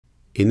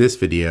In this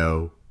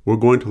video, we're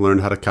going to learn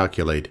how to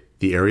calculate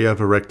the area of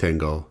a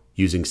rectangle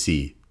using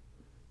C.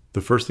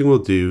 The first thing we'll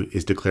do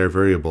is declare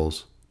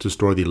variables to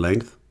store the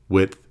length,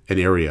 width,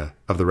 and area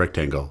of the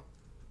rectangle.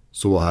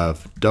 So we'll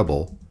have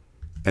double,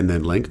 and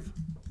then length,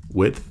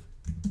 width,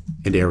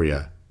 and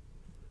area.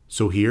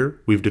 So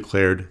here we've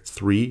declared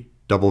three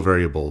double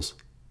variables,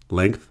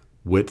 length,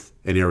 width,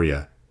 and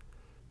area.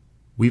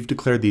 We've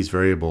declared these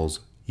variables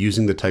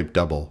using the type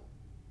double.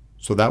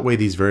 So that way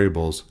these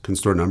variables can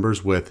store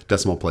numbers with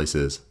decimal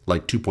places,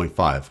 like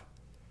 2.5.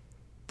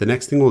 The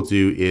next thing we'll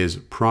do is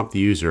prompt the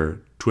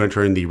user to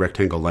enter in the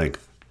rectangle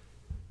length.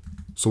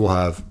 So we'll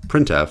have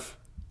printf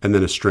and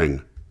then a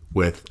string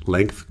with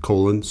length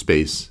colon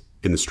space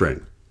in the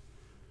string.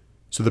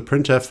 So the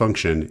printf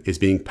function is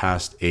being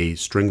passed a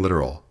string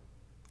literal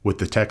with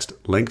the text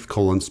length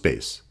colon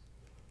space.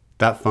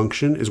 That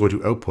function is going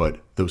to output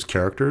those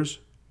characters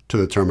to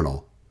the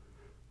terminal.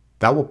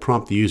 That will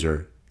prompt the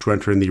user to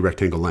enter in the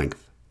rectangle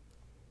length.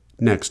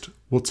 Next,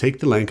 we'll take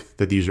the length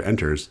that the user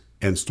enters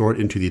and store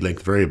it into the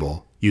length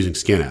variable using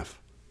scanf.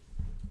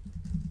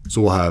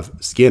 So we'll have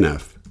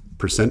scanf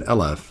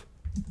 %lf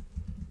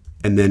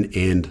and then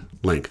and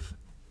length.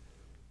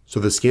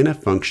 So the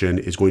scanf function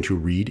is going to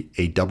read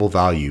a double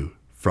value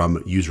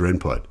from user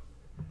input.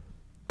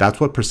 That's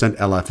what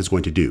 %lf is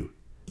going to do.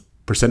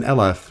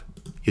 %lf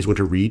is going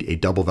to read a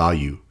double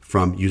value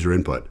from user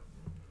input.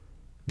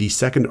 The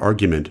second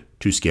argument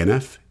to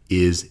scanf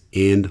is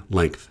and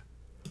length.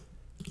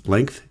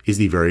 Length is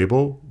the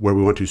variable where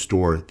we want to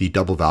store the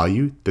double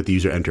value that the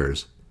user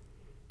enters.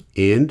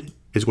 And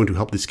is going to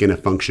help the scanf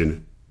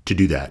function to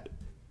do that.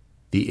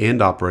 The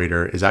and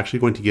operator is actually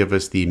going to give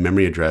us the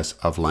memory address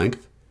of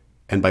length,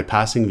 and by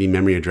passing the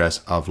memory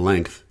address of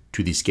length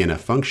to the scanf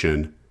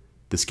function,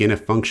 the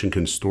scanf function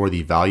can store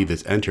the value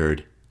that's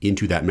entered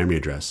into that memory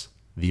address,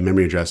 the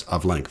memory address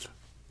of length.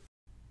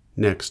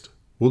 Next,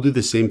 we'll do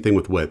the same thing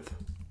with width.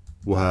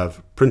 We'll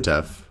have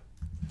printf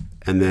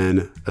and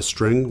then a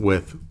string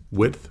with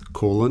width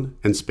colon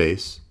and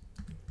space,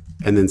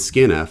 and then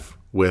scanf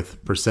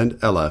with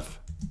 %lf,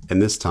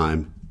 and this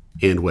time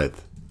and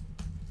width.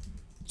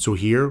 So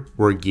here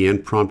we're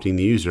again prompting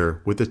the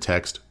user with the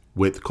text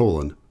width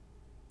colon,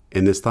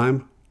 and this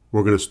time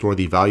we're going to store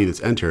the value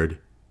that's entered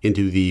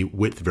into the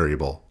width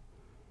variable.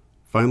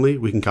 Finally,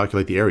 we can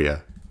calculate the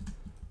area.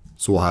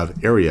 So we'll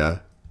have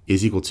area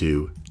is equal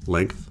to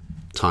length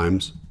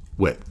times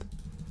width.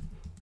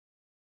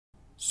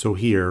 So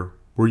here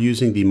we're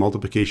using the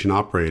multiplication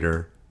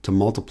operator to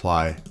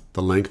multiply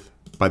the length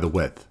by the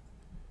width.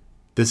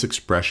 This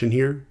expression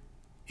here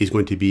is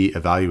going to be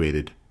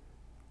evaluated.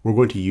 We're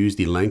going to use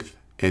the length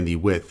and the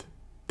width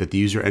that the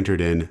user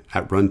entered in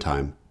at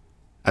runtime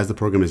as the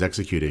program is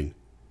executing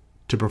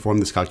to perform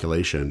this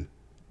calculation.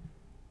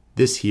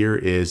 This here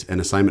is an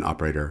assignment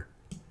operator.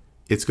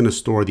 It's going to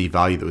store the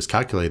value that was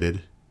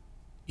calculated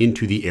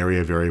into the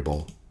area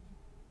variable.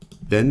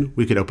 Then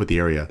we could output the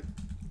area.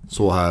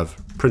 So we'll have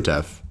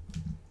printf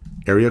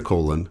area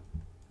colon,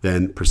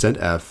 then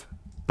 %f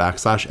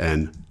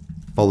 \n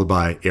followed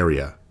by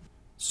area.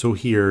 So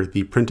here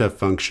the printf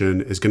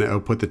function is going to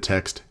output the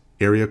text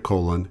area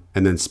colon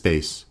and then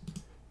space.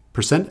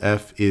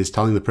 %f is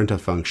telling the printf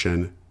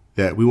function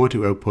that we want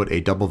to output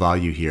a double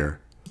value here.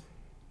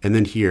 And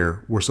then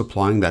here we're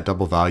supplying that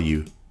double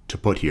value to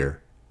put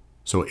here.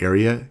 So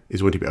area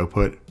is going to be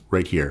output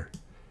right here.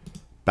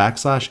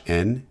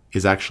 \n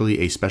is actually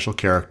a special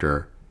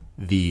character,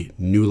 the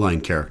new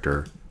line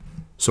character.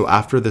 So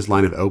after this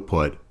line of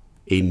output,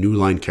 a new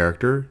line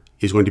character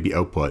is going to be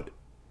output.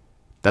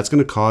 That's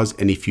going to cause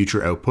any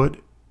future output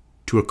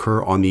to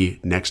occur on the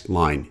next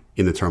line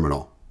in the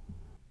terminal.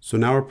 So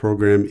now our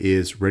program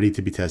is ready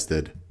to be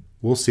tested.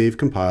 We'll save,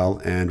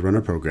 compile, and run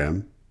our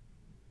program.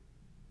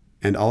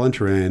 And I'll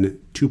enter in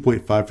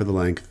 2.5 for the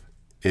length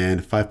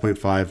and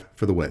 5.5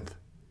 for the width.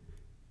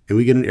 And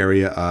we get an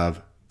area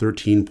of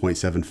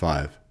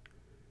 13.75.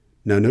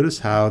 Now notice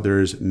how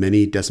there's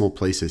many decimal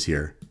places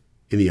here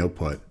in the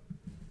output.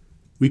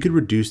 We could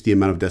reduce the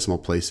amount of decimal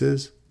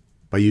places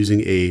by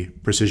using a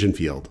precision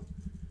field.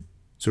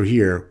 So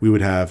here we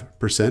would have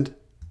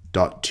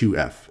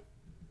 %.2f.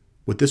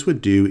 What this would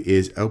do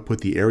is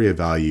output the area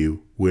value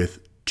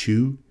with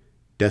 2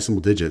 decimal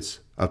digits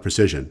of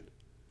precision.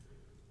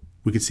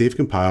 We could save,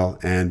 compile,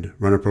 and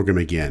run our program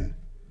again.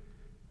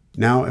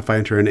 Now if I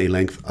enter in a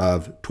length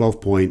of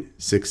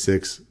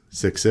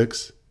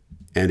 12.6666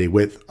 and a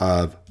width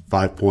of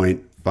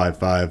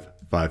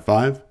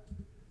 5.5555,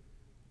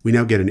 we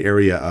now get an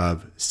area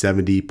of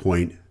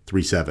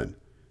 70.37.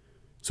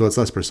 So it's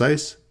less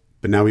precise,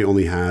 but now we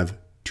only have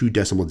 2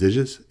 decimal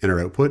digits in our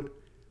output,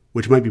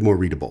 which might be more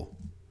readable.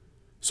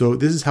 So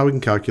this is how we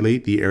can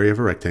calculate the area of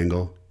a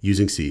rectangle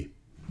using C.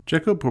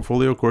 Check out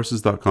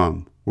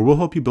portfoliocourses.com, where we'll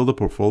help you build a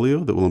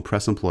portfolio that will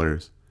impress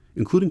employers,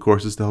 including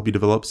courses to help you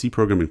develop C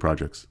programming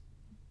projects.